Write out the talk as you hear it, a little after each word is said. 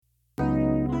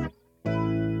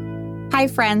Hi,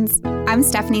 friends. I'm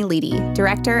Stephanie Leedy,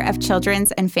 Director of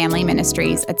Children's and Family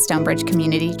Ministries at Stonebridge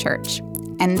Community Church,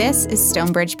 and this is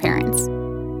Stonebridge Parents.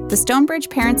 The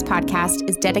Stonebridge Parents podcast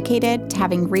is dedicated to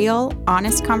having real,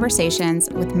 honest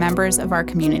conversations with members of our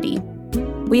community.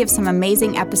 We have some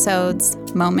amazing episodes,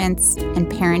 moments,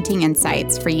 and parenting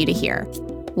insights for you to hear.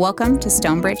 Welcome to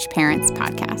Stonebridge Parents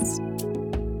Podcast.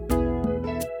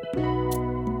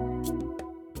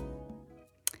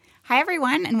 Hi,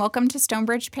 everyone, and welcome to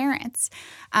Stonebridge Parents.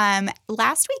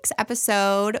 Last week's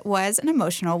episode was an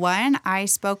emotional one. I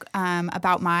spoke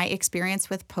about my experience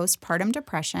with postpartum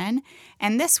depression,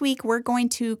 and this week we're going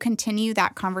to continue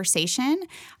that conversation.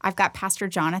 I've got Pastor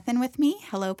Jonathan with me.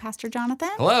 Hello, Pastor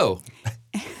Jonathan. Hello.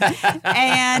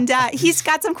 And he's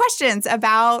got some questions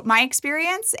about my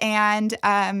experience and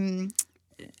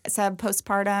some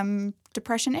postpartum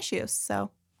depression issues.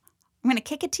 So I'm going to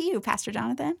kick it to you, Pastor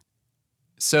Jonathan.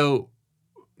 So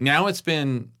now it's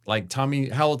been like Tommy.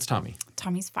 How old's Tommy?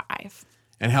 Tommy's 5.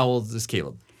 And how old is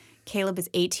Caleb? Caleb is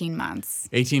 18 months.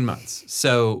 18 months.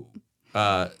 So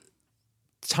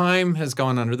time has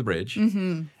gone under the bridge.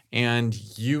 Mm-hmm.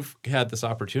 And you've had this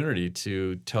opportunity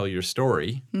to tell your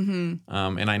story. Mm-hmm.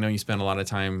 And I know you spent a lot of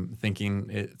time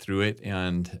thinking through it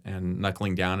and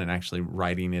knuckling down and actually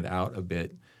writing it out a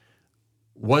bit.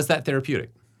 Was that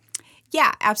therapeutic?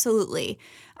 Yeah, absolutely.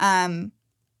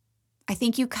 I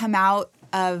think you come out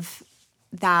of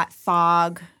that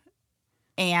fog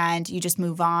and you just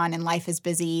move on and life is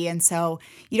busy. And so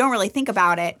you don't really think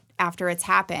about it after it's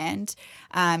happened.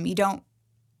 You don't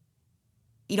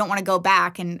want to go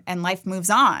back and life moves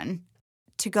on.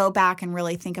 To go back and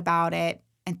really think about it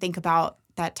and think about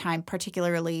that time,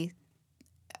 particularly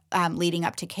leading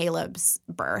up to Caleb's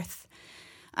birth.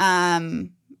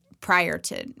 Prior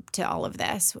to all of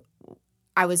this,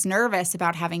 I was nervous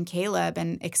about having Caleb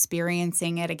and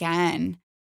experiencing it again.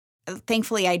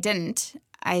 Thankfully, I didn't.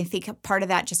 I think part of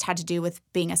that just had to do with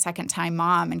being a second-time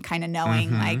mom and kind of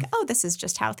knowing like, oh, this is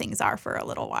just how things are for a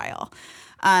little while,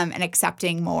 and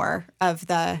accepting more of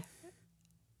the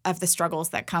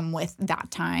struggles that come with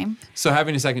that time. So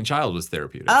having a second child was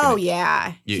therapeutic. Oh,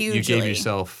 yeah, hugely. You gave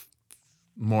yourself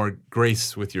more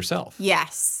grace with yourself.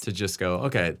 Yes. To just go,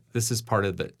 okay, this is part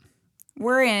of it.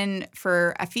 We're in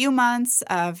for a few months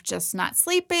of just not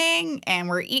sleeping, and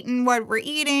we're eating what we're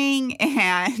eating,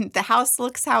 and the house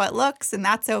looks how it looks, and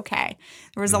that's okay.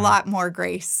 There was a lot more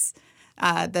grace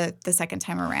the second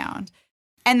time around.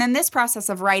 And then this process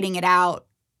of writing it out,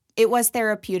 it was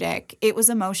therapeutic. It was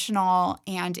emotional,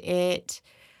 and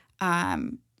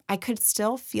I could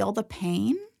still feel the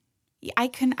pain. I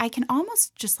can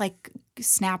almost just like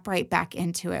snap right back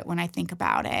into it when I think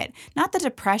about it. Not the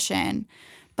depression,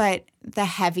 but the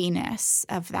heaviness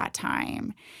of that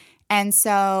time. And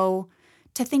so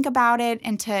to think about it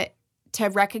and to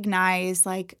recognize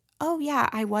like, oh yeah,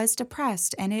 I was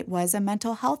depressed and it was a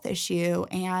mental health issue.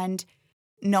 And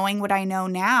knowing what I know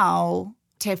now,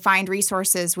 to find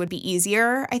resources would be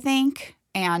easier, I think,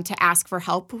 and to ask for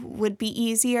help would be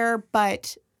easier.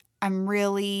 But I'm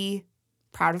really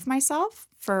proud of myself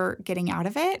for getting out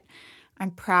of it.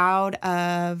 I'm proud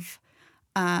of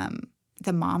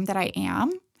the mom that I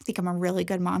am. I think I'm a really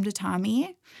good mom to Tommy.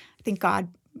 I think God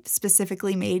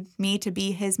specifically made me to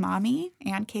be his mommy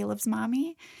and Caleb's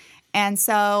mommy. And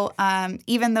so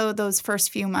even though those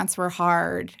first few months were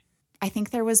hard, I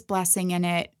think there was blessing in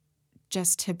it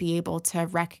just to be able to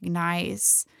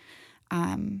recognize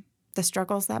the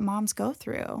struggles that moms go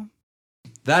through.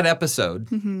 That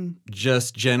episode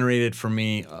just generated for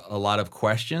me a lot of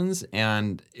questions,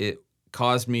 and it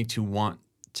caused me to want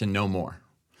to know more.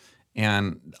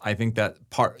 And I think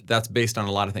that's based on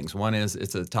a lot of things. One is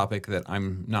it's a topic that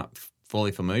I'm not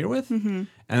fully familiar with. And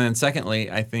then secondly,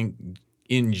 I think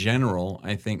in general,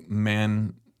 I think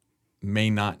men may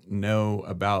not know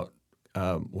about,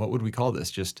 what would we call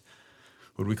this?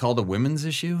 Would we call it a women's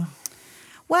issue?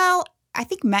 Well, I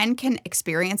think men can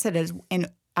experience it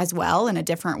as well in a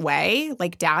different way.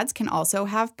 Like dads can also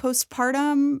have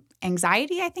postpartum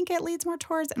anxiety, I think it leads more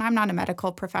towards. And I'm not a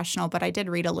medical professional, but I did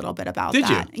read a little bit about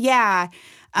that. Did you? Yeah.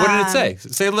 What did it say?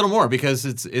 Say a little more because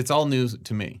it's all news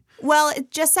to me. Well,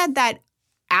 it just said that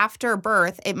after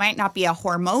birth, it might not be a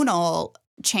hormonal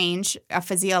change, a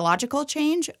physiological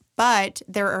change, but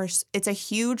it's a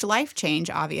huge life change,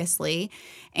 obviously.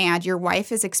 And your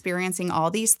wife is experiencing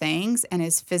all these things and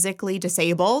is physically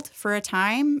disabled for a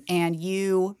time, and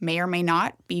you may or may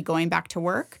not be going back to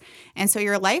work. And so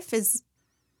your life is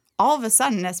all of a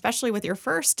sudden, especially with your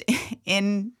first,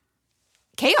 in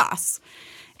chaos.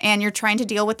 And you're trying to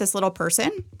deal with this little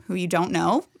person who you don't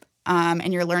know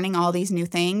and you're learning all these new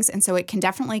things. And so it can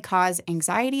definitely cause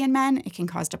anxiety in men. It can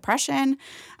cause depression.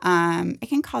 It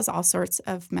can cause all sorts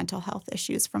of mental health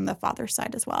issues from the father's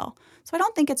side as well. So I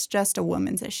don't think it's just a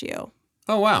woman's issue.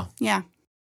 Oh, wow. Yeah.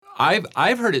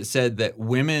 I've heard it said that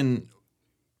women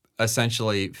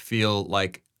essentially feel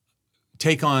like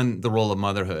take on the role of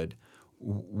motherhood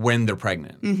when they're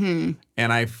pregnant. Mm-hmm.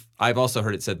 And I've also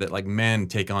heard it said that like men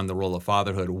take on the role of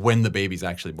fatherhood when the baby's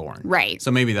actually born. Right.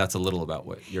 So maybe that's a little about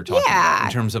what you're talking about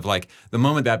in terms of like the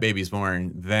moment that baby's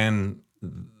born, then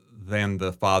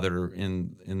the father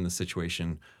in the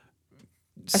situation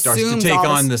starts Assumes to take all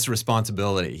on this- this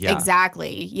responsibility. Yeah.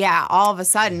 Exactly. Yeah. All of a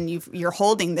sudden, you're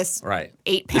holding this Right.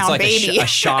 8-pound it's like baby. a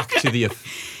shock to the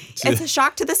It's a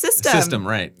shock to the system. system,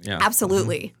 right? Yeah.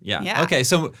 Absolutely. Yeah. Yeah. Okay.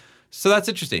 So that's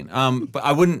interesting. But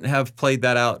I wouldn't have played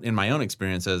that out in my own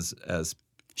experience as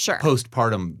Sure.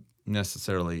 postpartum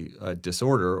necessarily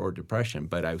disorder or depression.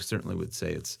 But I certainly would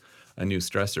say it's a new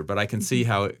stressor. But I can see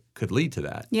how it could lead to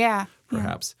that. Yeah.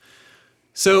 Perhaps.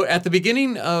 So at the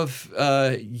beginning of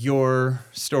your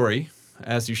story,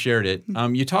 as you shared it,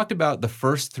 you talked about the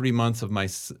first 3 months of my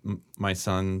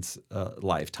son's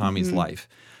life, Tommy's life,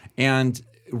 and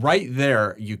right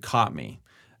there you caught me.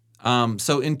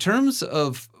 So in terms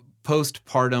of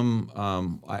postpartum,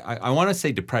 I want to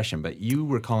say depression, but you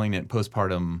were calling it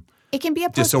postpartum. It can be a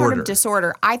Disorder. postpartum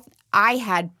disorder. I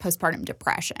had postpartum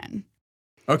depression.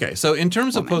 Okay, so in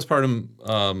terms of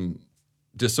postpartum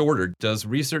disorder, does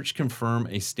research confirm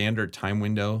a standard time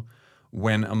window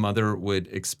when a mother would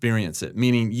experience it?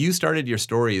 Meaning, you started your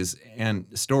story,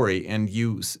 and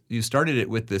you started it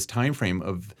with this time frame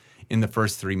of in the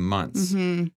first 3 months.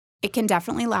 Mm-hmm. It can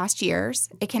definitely last years.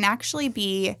 It can actually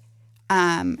be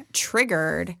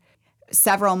triggered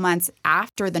several months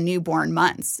after the newborn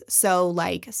months. So,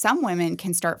 like, some women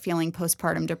can start feeling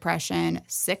postpartum depression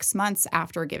 6 months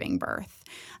after giving birth.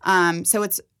 So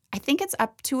I think it's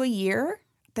up to a year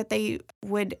that they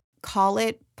would call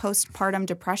it postpartum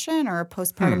depression or a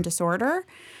postpartum disorder.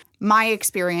 My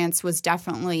experience was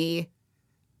definitely,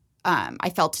 I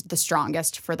felt the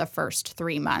strongest for the first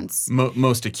 3 months.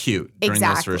 Most acute during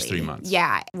those first 3 months.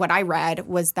 Yeah. What I read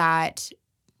was that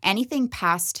anything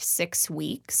past 6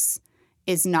 weeks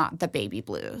is not the baby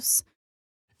blues.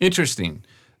 Interesting.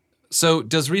 So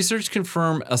does research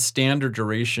confirm a standard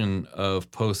duration of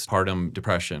postpartum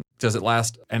depression? Does it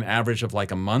last an average of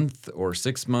like a month or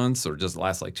 6 months, or does it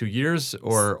last like 2 years,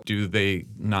 or do they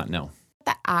not know?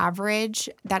 The average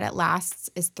that it lasts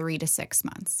is 3 to 6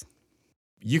 months.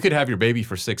 You could have your baby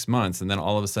for 6 months and then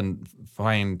all of a sudden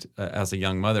as a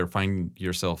young mother, find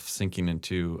yourself sinking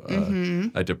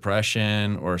into a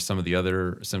depression or some of the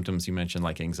other symptoms you mentioned,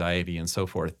 like anxiety and so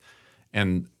forth.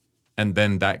 And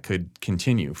then that could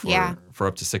continue for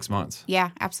up to 6 months.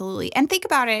 Yeah, absolutely. And think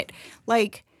about it,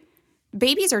 like,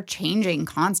 babies are changing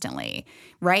constantly,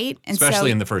 right? And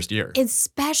especially in the first year.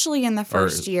 Especially in the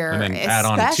first year. And then add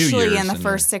on 2 years. Especially in the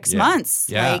first 6 months.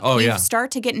 Yeah. Like, you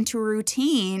start to get into a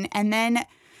routine, and then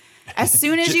as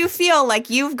soon as you feel like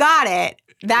you've got it,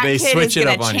 that kid is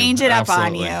going to change it up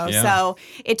on you. Yeah. So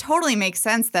it totally makes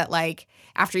sense that, like,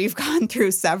 after you've gone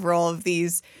through several of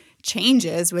these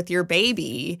changes with your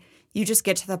baby, you just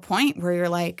get to the point where you're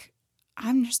like,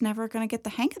 I'm just never going to get the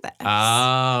hang of this.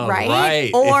 Oh,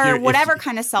 right. Or whatever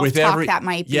kind of self-talk that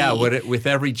might be. Yeah, with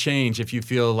every change, if you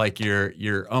feel like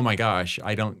you're oh my gosh,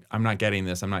 I'm not getting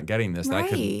this, Right. that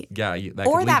could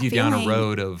Or lead that you down a feeling,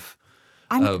 road of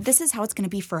this is how it's going to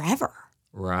be forever.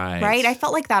 Right. Right? I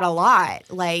felt like that a lot.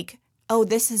 Like, oh,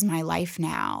 this is my life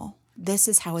now. This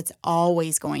is how it's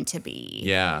always going to be.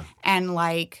 Yeah. And,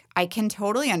 like, I can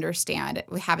totally understand it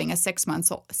with having a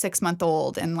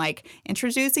 6-month-old and, like,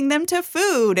 introducing them to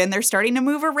food, and they're starting to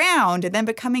move around and then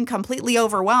becoming completely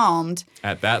overwhelmed.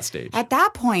 At that stage. At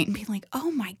that point, and being like, oh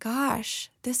my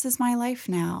gosh, this is my life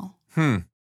now.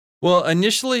 Well,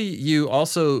 initially, you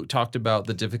also talked about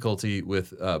the difficulty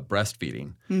with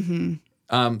breastfeeding. Mm-hmm.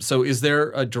 So is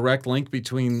there a direct link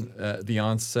between the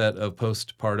onset of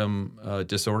postpartum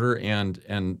disorder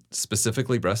and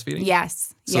specifically breastfeeding?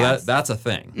 Yes. So that's a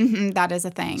thing. Mm-hmm, that is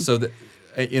a thing. So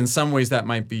in some ways, that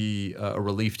might be a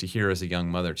relief to hear as a young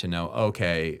mother to know,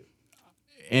 okay,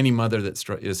 any mother that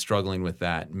is struggling with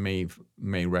that may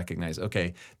recognize,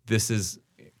 okay, this is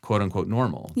quote unquote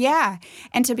normal. Yeah.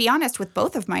 And to be honest, with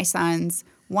both of my sons,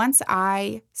 once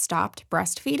I stopped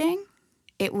breastfeeding,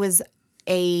 it was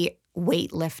a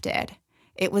weight lifted.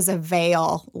 It was a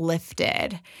veil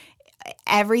lifted.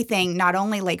 Everything, not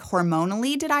only like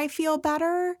hormonally did I feel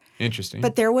better. Interesting.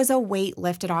 But there was a weight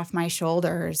lifted off my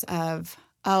shoulders of,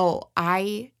 oh,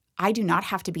 I do not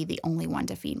have to be the only one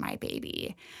to feed my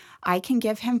baby. I can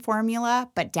give him formula,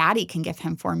 but daddy can give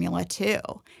him formula too.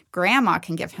 Grandma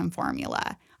can give him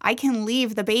formula. I can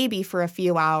leave the baby for a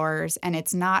few hours and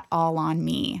it's not all on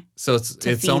me. So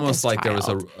it's almost like there was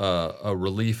child. a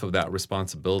relief of that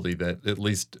responsibility that at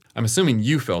least I'm assuming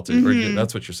you felt it, or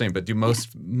that's what you're saying. But do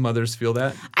most mothers feel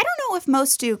that? I don't know if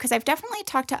most do, because I've definitely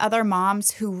talked to other moms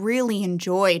who really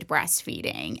enjoyed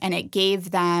breastfeeding, and it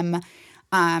gave them, it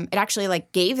actually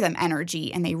like gave them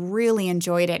energy, and they really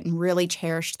enjoyed it and really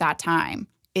cherished that time.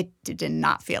 It did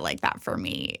not feel like that for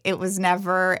me. It was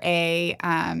never a,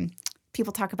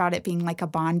 people talk about it being like a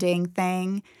bonding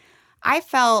thing. I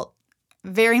felt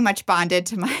very much bonded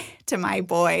to my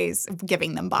boys,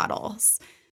 giving them bottles.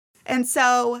 And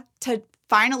so to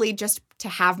finally just to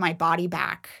have my body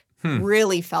back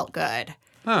really felt good.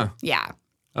 Huh. Yeah.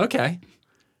 Okay.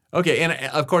 And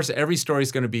of course, every story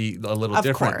is going to be a little Of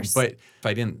different. course. But if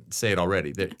I didn't say it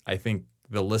already, that I think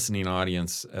the listening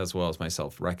audience, as well as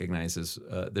myself, recognizes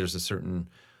there's a certain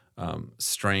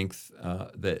strength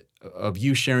that of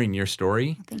you sharing your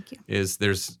story. Thank you.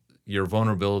 There's your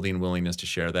vulnerability and willingness to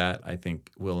share that, I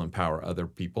think, will empower other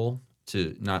people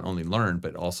to not only learn,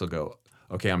 but also go,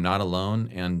 okay, I'm not alone.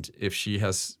 And if she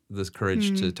has this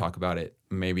courage to talk about it,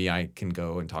 maybe I can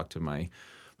go and talk to my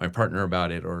partner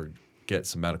about it or get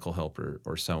some medical help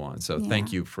or so on. So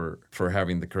thank you for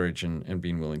having the courage and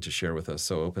being willing to share with us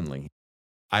so openly.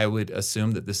 I would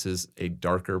assume that this is a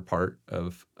darker part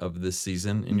of this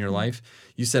season in your life.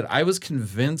 You said, I was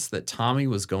convinced that Tommy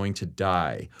was going to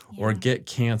die or get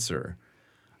cancer.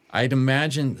 I'd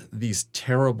imagine these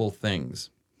terrible things.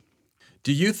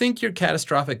 Do you think your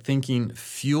catastrophic thinking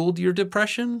fueled your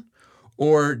depression?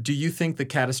 Or do you think the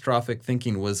catastrophic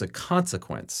thinking was a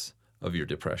consequence of your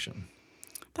depression?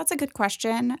 That's a good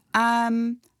question.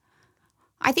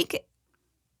 I think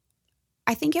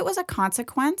it was a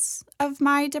consequence of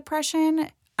my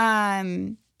depression.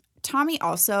 Tommy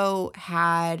also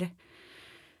had,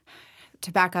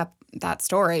 to back up that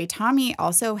story, Tommy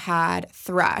also had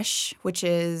thrush, which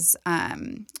is,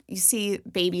 you see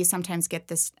babies sometimes get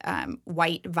this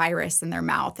white virus in their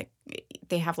mouth.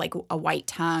 They have like a white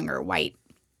tongue or white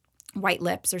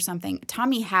lips or something.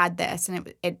 Tommy had this,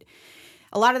 and it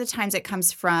a lot of the times it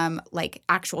comes from like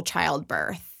actual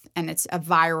childbirth, and it's a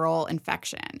viral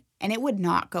infection, and it would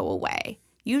not go away.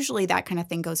 Usually that kind of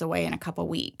thing goes away in a couple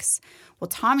weeks. Well,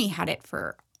 Tommy had it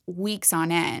for weeks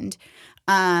on end.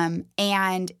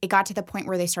 And it got to the point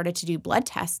where they started to do blood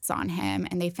tests on him,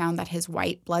 and they found that his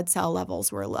white blood cell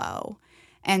levels were low.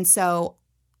 And so,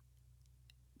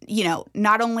 you know,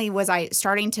 not only was I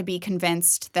starting to be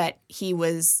convinced that he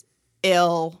was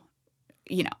ill,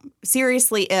 you know,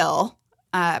 seriously ill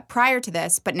prior to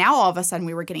this, but now all of a sudden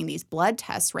we were getting these blood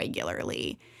tests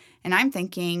regularly. And I'm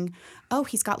thinking, oh,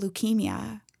 he's got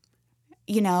leukemia,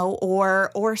 you know,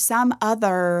 or some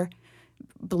other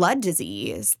blood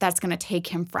disease that's going to take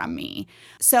him from me.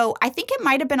 So I think it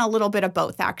might have been a little bit of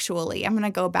both, actually. I'm going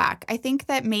to go back. I think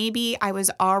that maybe I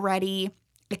was already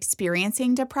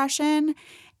experiencing depression,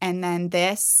 and then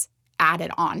this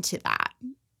added on to that.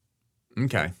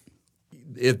 Okay.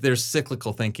 There's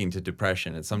cyclical thinking to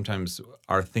depression, and sometimes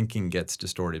our thinking gets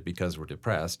distorted because we're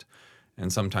depressed,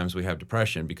 and sometimes we have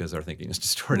depression because our thinking is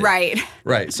distorted. Right.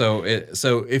 Right. So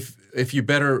if you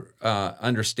better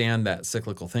understand that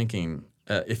cyclical thinking,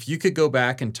 if you could go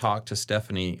back and talk to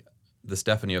Stephanie, the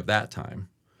Stephanie of that time,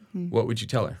 what would you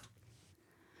tell her?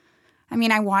 I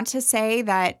mean, I want to say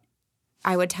that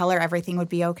I would tell her everything would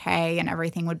be okay and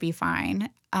everything would be fine.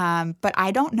 But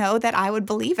I don't know that I would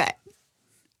believe it.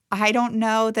 I don't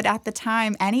know that at the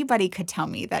time anybody could tell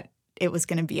me that it was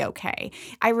going to be okay.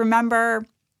 I remember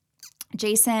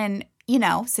Jason, you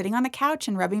know, sitting on the couch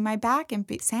and rubbing my back and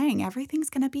saying, everything's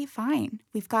going to be fine.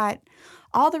 We've got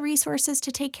all the resources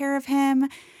to take care of him.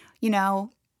 You know,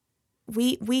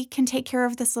 we can take care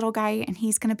of this little guy and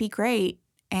he's going to be great.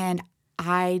 And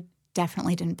I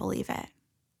definitely didn't believe it.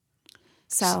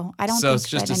 So I don't think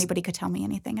that anybody could tell me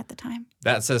anything at the time.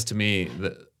 That says to me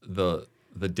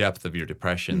the depth of your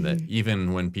depression, that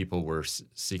even when people were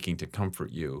seeking to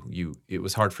comfort you, it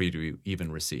was hard for you to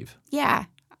even receive. Yeah,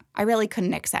 I really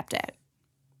couldn't accept it.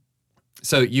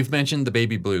 So you've mentioned the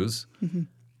baby blues.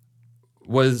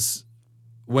 Was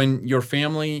when your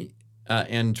family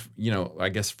and, you know, I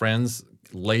guess friends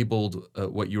labeled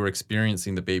what you were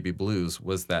experiencing, the baby blues,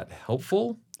 was that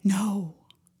helpful? No.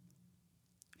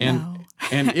 And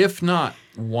if not,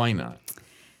 why not?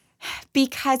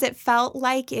 Because it felt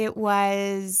like it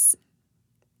was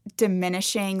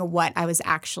diminishing what I was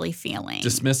actually feeling.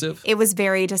 Dismissive? It was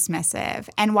very dismissive.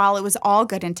 And while it was all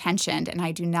good intentioned, and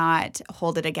I do not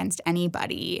hold it against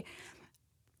anybody,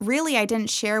 really I didn't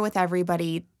share with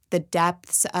everybody the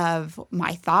depths of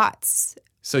my thoughts.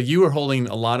 So you were holding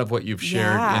a lot of what you've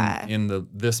shared Yeah. in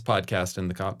this podcast and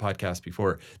the podcast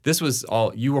before. This was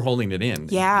all you were holding it in.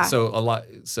 Yeah.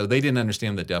 So they didn't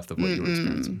understand the depth of what you were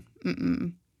experiencing.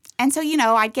 And so,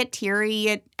 I'd get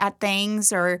teary at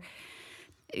things or,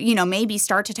 maybe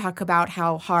start to talk about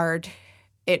how hard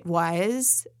it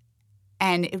was.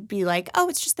 And it'd be like, oh,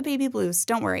 it's just the baby blues.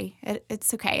 Don't worry.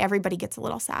 It's okay. Everybody gets a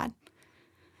little sad.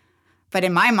 But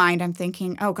in my mind, I'm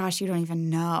thinking, oh, gosh, you don't even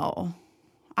know.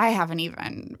 I haven't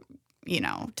even,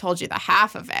 told you the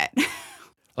half of it.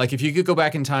 Like if you could go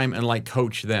back in time and like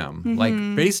coach them, like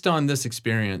based on this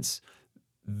experience,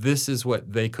 this is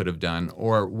what they could have done.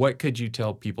 Or what could you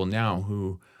tell people now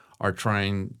who are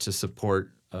trying to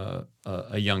support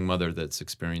a young mother that's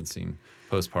experiencing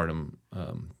postpartum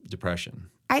depression?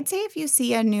 I'd say if you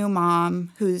see a new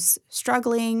mom who's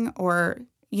struggling or,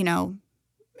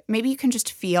 maybe you can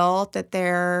just feel that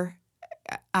they're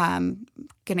going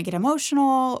to get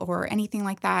emotional or anything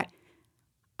like that,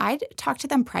 I'd talk to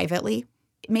them privately.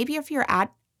 Maybe if you're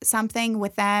at something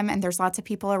with them and there's lots of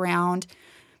people around,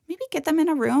 maybe get them in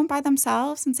a room by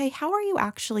themselves and say, how are you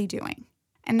actually doing?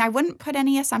 And I wouldn't put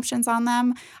any assumptions on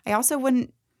them. I also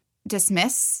wouldn't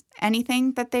dismiss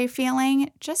anything that they're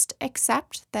feeling. Just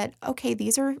accept that, okay,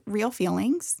 these are real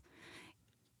feelings.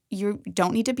 You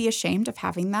don't need to be ashamed of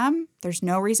having them. There's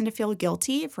no reason to feel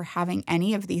guilty for having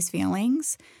any of these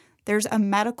feelings. There's a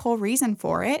medical reason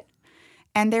for it,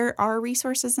 and there are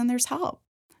resources and there's help.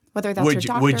 Whether that's your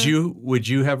doctor. Would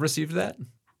you have received that?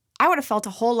 I would have felt a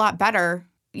whole lot better,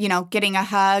 getting a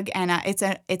hug and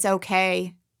it's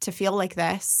okay to feel like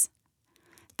this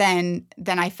than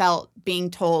I felt being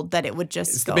told that it would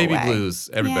just It's go the baby away. blues.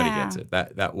 Everybody Yeah. gets it.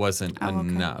 That wasn't Oh, okay.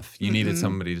 enough. You needed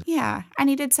somebody to. Yeah, I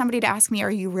needed somebody to ask me,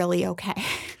 are you really okay?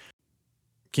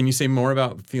 Can you say more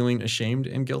about feeling ashamed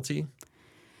and guilty?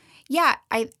 Yeah,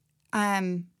 I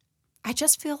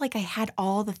just feel like I had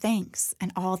all the things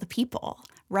and all the people,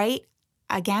 right?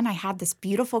 Again, I had this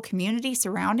beautiful community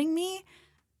surrounding me,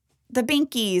 the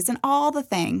Binkies and all the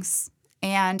things.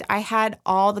 And I had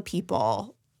all the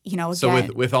people, again.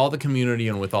 So with all the community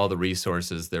and with all the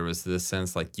resources, there was this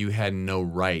sense like you had no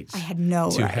right I had no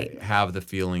to right. have the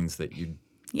feelings that you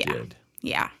Yeah. did.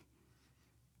 Yeah.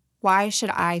 Why should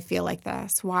I feel like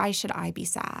this? Why should I be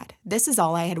sad? This is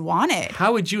all I had wanted.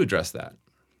 How would you address that?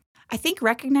 I think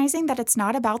recognizing that it's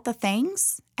not about the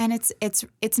things and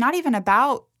it's not even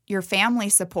about your family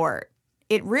support.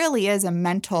 It really is a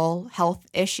mental health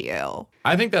issue.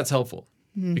 I think that's helpful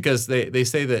because they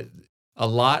say that a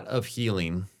lot of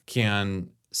healing can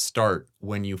start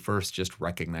when you first just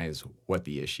recognize what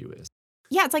the issue is.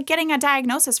 Yeah, it's like getting a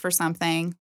diagnosis for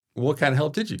something. What kind of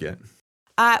help did you get?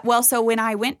 So when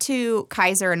I went to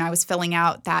Kaiser and I was filling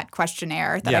out that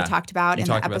questionnaire that I talked about in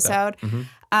the episode,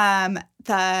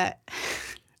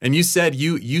 And you said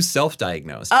you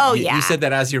self-diagnosed. Oh, You yeah. said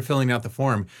that as you're filling out the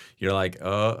form, you're like,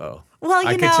 uh-oh. Well,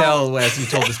 I could tell as you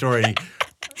told the story.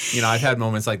 I've had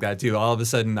moments like that too. All of a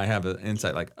sudden I have an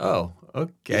insight like, oh,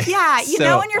 okay. Yeah,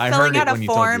 So when you're I filling heard out it a when you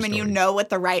told your form and you story. know what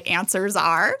the right answers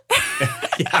are.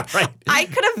 Yeah, right. I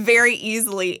could have very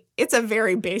easily, it's a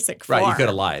very basic form. Right, you could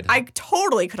have lied. I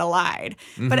totally could have lied.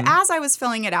 But as I was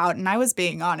filling it out and I was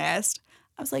being honest,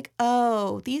 I was like,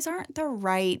 oh, these aren't the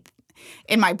right,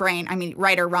 in my brain, I mean,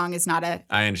 right or wrong is not a,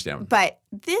 I understand. but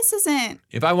this isn't,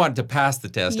 If I wanted to pass the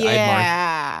test, I'd mark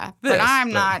yeah, this, but I'm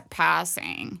but- not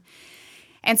passing.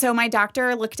 And so my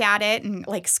doctor looked at it and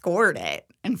scored it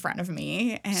in front of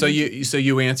me. And So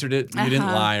you answered it. You didn't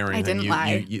lie or I anything. didn't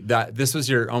lie. This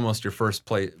was almost your first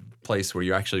place where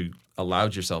you actually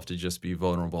allowed yourself to just be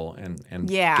vulnerable and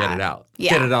Yeah. get it out.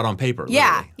 Yeah. Get it out on paper. Yeah,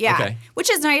 literally. yeah. Okay.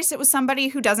 Which is nice. It was somebody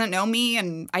who doesn't know me,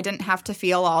 and I didn't have to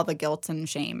feel all the guilt and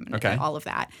shame and Okay. all of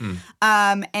that.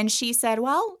 And she said,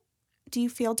 well, do you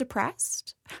feel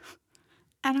depressed?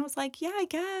 And I was like, yeah, I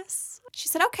guess. She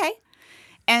said, okay.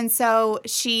 And so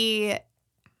she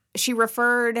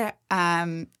referred,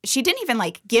 she didn't even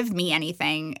give me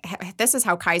anything. This is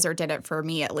how Kaiser did it for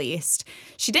me, at least.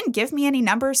 She didn't give me any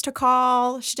numbers to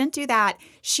call. She didn't do that.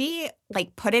 She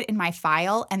put it in my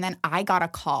file, and then I got a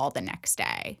call the next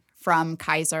day from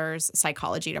Kaiser's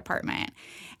psychology department.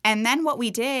 And then what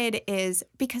we did is,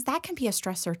 because that can be a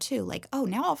stressor too, oh,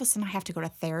 now all of a sudden I have to go to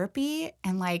therapy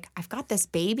and I've got this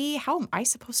baby. How am I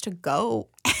supposed to go?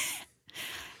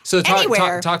 So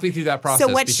Anywhere. talk me through that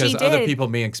process what she because other did people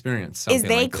may experience something is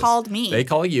they like this. called me. They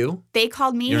call you. They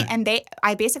called me, You're- and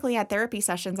I basically had therapy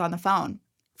sessions on the phone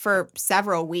for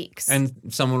several weeks. And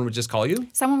someone would just call you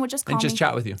Someone would just call and just me.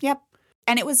 chat with you. Yep.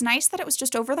 And it was nice that it was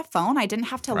just over the phone. I didn't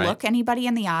have to Right. look anybody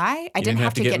in the eye. I You didn't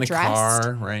have to get in get the dressed.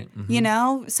 car, right? Mhm. You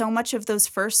know, so much of those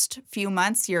first few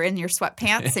months, you're in your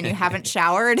sweatpants and you haven't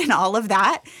showered and all of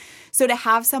that. So to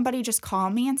have somebody just call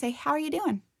me and say, how are you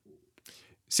doing?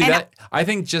 See, And that I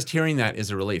think just hearing that is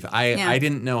a relief. Yeah. I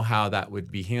didn't know how that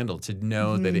would be handled, to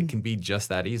know that it can be just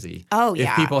that easy. Oh, If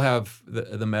yeah. people have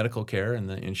the medical care and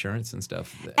the insurance and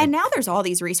stuff. And now there's all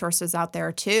these resources out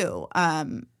there too.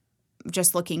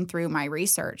 Just looking through my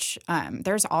research,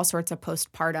 there's all sorts of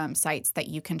postpartum sites that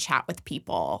you can chat with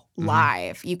people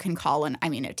live. You can call it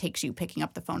takes you picking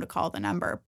up the phone to call the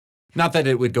number. Not that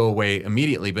it would go away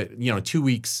immediately, but 2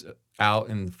 weeks out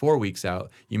and 4 weeks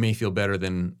out, you may feel better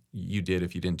than you did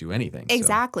if you didn't do anything. So-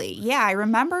 Exactly. Yeah. I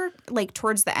remember like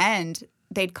towards the end,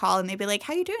 they'd call and they'd be like,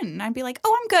 how you doing? And I'd be like,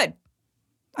 oh, I'm good.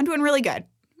 I'm doing really good.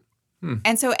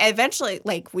 And so eventually,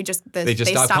 like they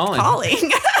stopped calling.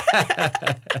 calling.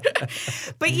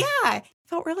 But yeah, it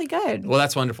felt really good. Well,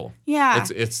 that's wonderful. Yeah.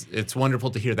 It's wonderful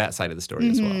to hear that side of the story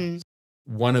as well.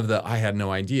 One of the I had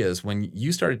no ideas when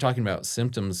you started talking about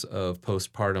symptoms of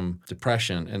postpartum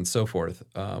depression and so forth.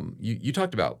 You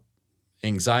talked about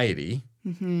anxiety.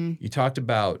 You talked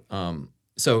about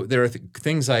so there are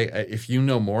things if you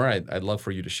know more, I'd love for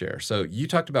you to share. So you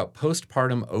talked about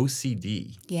postpartum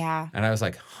OCD. Yeah. And I was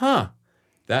like,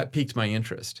 that piqued my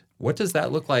interest. What does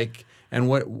that look like, and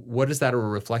what is that a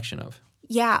reflection of?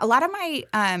 Yeah, a lot of my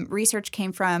research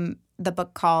came from the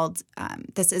book called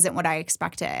This Isn't What I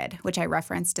Expected, which I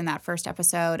referenced in that first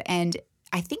episode. And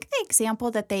I think the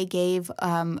example that they gave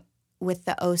with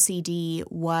the OCD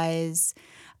was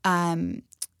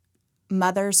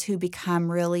mothers who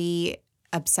become really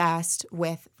obsessed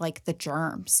with like the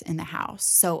germs in the house.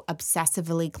 So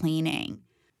obsessively cleaning,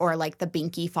 or like the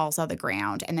binky falls on the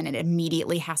ground and then it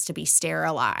immediately has to be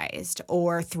sterilized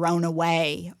or thrown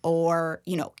away, or,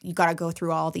 you got to go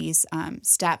through all these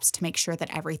steps to make sure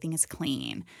that everything is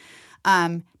clean.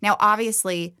 Now,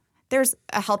 obviously, there's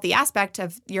a healthy aspect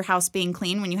of your house being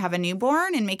clean when you have a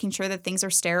newborn and making sure that things are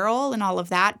sterile and all of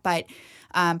that. But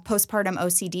postpartum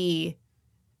OCD,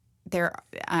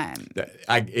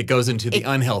 it goes into the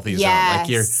unhealthy zone. Like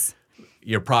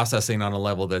you're processing on a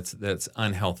level that's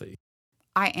unhealthy.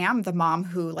 I am the mom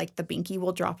who, like, the binky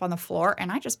will drop on the floor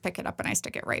and I just pick it up and I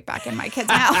stick it right back in my kid's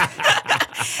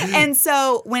mouth. And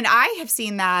so when I have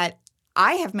seen that,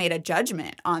 I have made a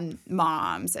judgment on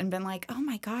moms and been like, oh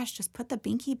my gosh, just put the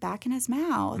binky back in his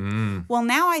mouth. Well,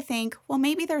 now I think, well,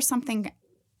 maybe there's something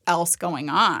else going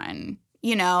on.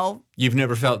 You've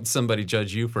never felt somebody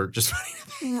judge you for just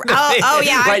oh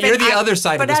yeah, right. You're the other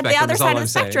side of the spectrum. But at the other side of the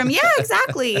saying. spectrum, yeah,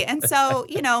 exactly. And so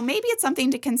maybe it's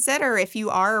something to consider if you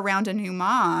are around a new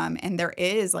mom and there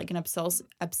is like an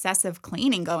obsessive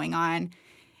cleaning going on.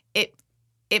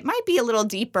 It might be a little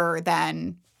deeper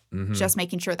than just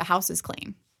making sure the house is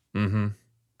clean.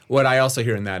 What I also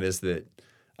hear in that is that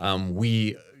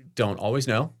we don't always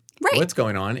know what's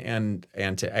going on, and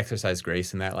to exercise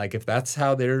grace in that. Like if that's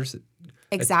how there's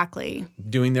exactly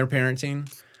doing their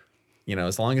parenting,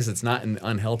 as long as it's not in the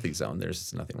unhealthy zone,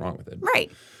 there's nothing wrong with it.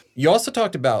 Right. You also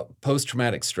talked about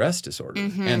post-traumatic stress disorder,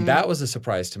 and that was a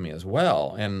surprise to me as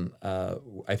well. And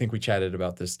I think we chatted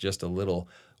about this just a little.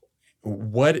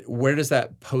 Where does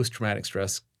that post-traumatic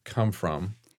stress come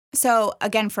from? So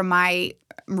again, from my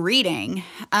reading,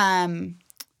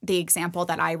 the example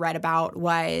that I read about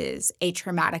was a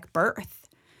traumatic birth.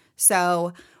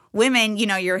 So women,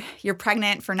 you're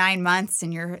pregnant for 9 months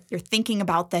and you're thinking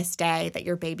about this day that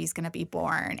your baby's going to be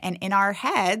born. And in our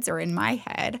heads, or in my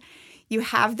head, you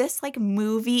have this like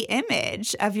movie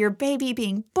image of your baby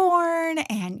being born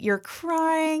and you're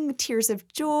crying tears of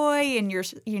joy and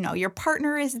your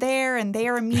partner is there and they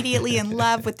are immediately in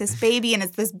love with this baby, and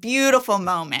it's this beautiful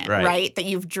moment, right, that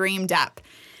you've dreamed up.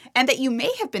 And that you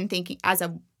may have been thinking as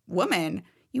a woman,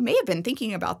 you may have been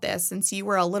thinking about this since you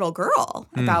were a little girl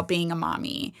about being a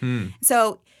mommy.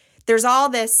 So there's all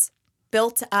this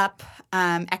built up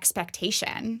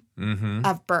expectation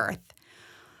of birth.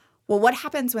 Well, what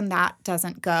happens when that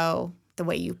doesn't go the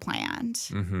way you planned?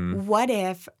 What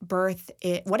if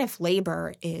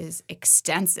labor is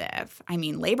extensive? I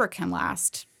mean, labor can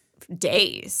last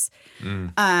days.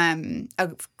 A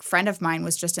friend of mine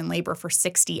was just in labor for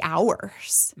 60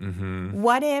 hours.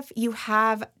 What if you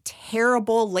have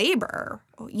terrible labor?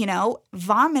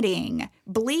 Vomiting,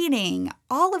 bleeding,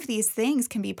 all of these things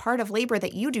can be part of labor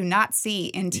that you do not see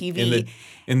in TV.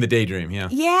 In the daydream, yeah.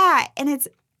 Yeah, and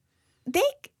they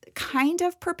kind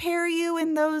of prepare you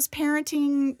in those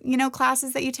parenting,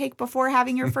 classes that you take before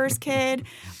having your first kid,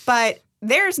 but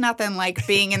there's nothing like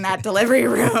being in that delivery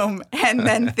room and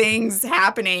then things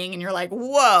happening and you're like,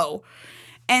 whoa.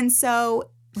 And so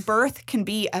birth can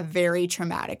be a very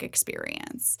traumatic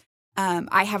experience.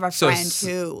 I have a friend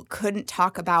who couldn't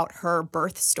talk about her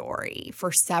birth story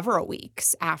for several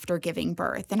weeks after giving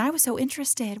birth, and I was so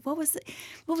interested. What was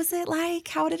it like?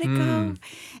 How did it go?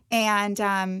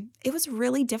 And it was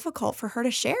really difficult for her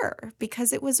to share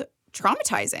because it was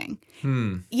traumatizing.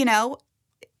 You know.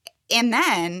 And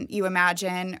then you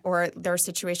imagine, or there are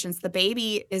situations, the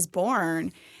baby is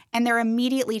born and they're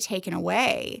immediately taken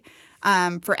away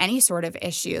for any sort of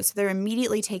issue. So they're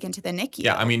immediately taken to the NICU.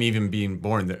 Yeah, I mean, even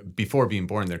before being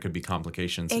born, there could be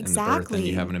complications in the birth, and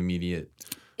you have an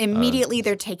immediately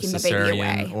they're taking the baby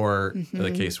away. Or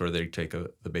the case where they take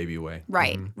the baby away.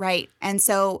 Right, right. And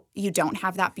so you don't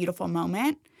have that beautiful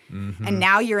moment. And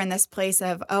now you're in this place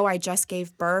of, oh, I just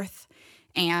gave birth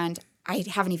and I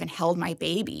haven't even held my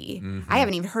baby. I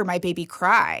haven't even heard my baby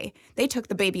cry. They took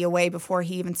the baby away before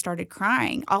he even started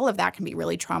crying. All of that can be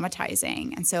really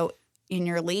traumatizing. And so in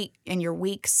your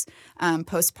weeks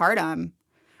postpartum,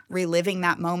 reliving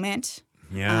that moment,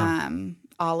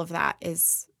 all of that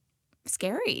is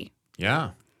scary.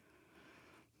 Yeah.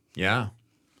 Yeah.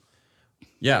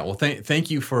 Yeah. Well,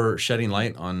 thank you for shedding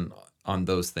light on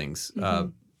those things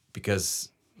because,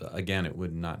 again, it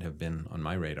would not have been on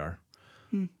my radar.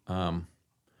 All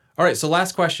right, so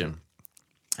last question.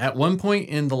 At one point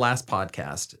in the last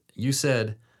podcast, you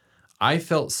said, I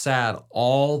felt sad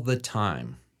all the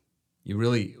time. You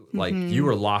really, you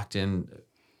were locked in.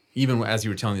 Even as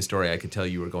you were telling the story, I could tell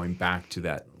you were going back to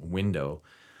that window.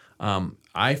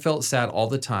 I felt sad all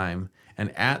the time,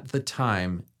 and at the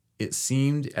time, it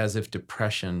seemed as if the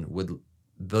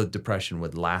depression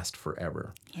would last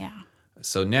forever. Yeah.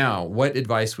 So now, what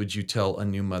advice would you tell a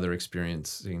new mother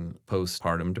experiencing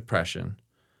postpartum depression?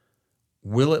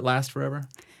 Will it last forever?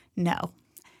 No.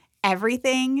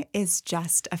 Everything is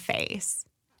just a phase.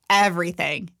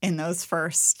 Everything in those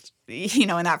in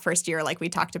that first year, like we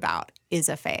talked about, is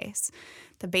a phase.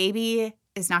 The baby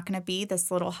is not going to be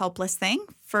this little helpless thing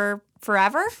for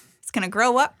forever. It's going to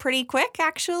grow up pretty quick,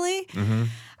 actually.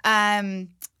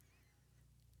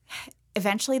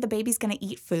 Eventually, the baby's going to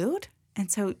eat food.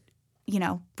 And so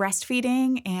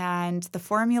breastfeeding and the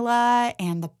formula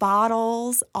and the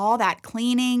bottles, all that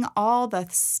cleaning, all the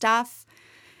stuff,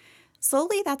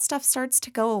 slowly that stuff starts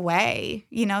to go away.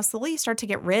 Slowly you start to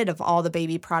get rid of all the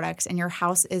baby products and your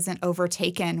house isn't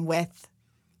overtaken with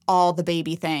all the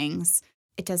baby things.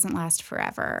 It doesn't last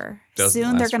forever.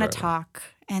 Soon they're going to talk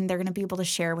and they're going to be able to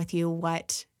share with you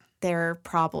what their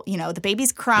problem, the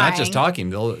baby's crying. Not just talking.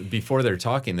 Before they're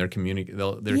talking, they're communicating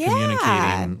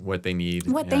what they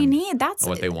need. What they need. That's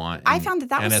what they want. I found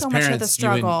that was so much of the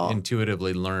struggle. You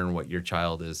intuitively learn what your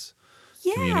child is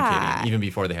communicating, even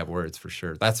before they have words, for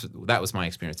sure. That was my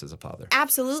experience as a father.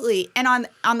 Absolutely. And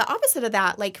on the opposite of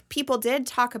that, people did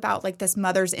talk about this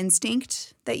mother's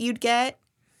instinct that you'd get.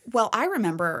 Well, I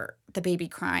remember the baby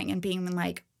crying and being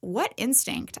like, what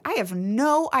instinct? I have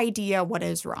no idea what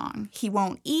is wrong. He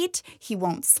won't eat. He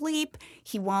won't sleep.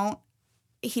 He doesn't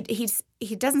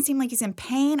seem like he's in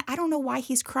pain. I don't know why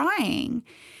he's crying.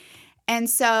 And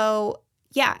so,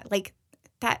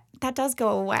 that does go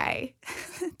away.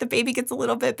 The baby gets a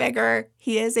little bit bigger.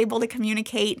 He is able to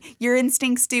communicate. Your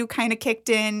instincts do kind of kicked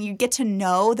in. You get to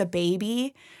know the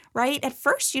baby, right? At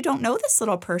first, you don't know this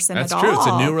little person at all. That's true. It's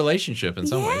a new relationship in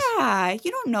some ways. Yeah, you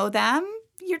don't know them.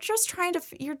 You're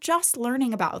just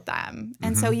learning about them.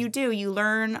 And so you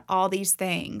learn all these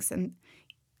things. And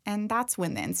that's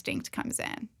when the instinct comes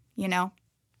in,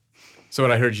 So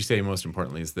what I heard you say most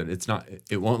importantly is that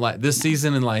it won't this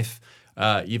season in life,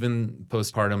 even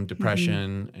postpartum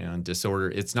depression and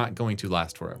disorder, it's not going to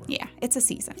last forever. Yeah, it's a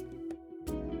season.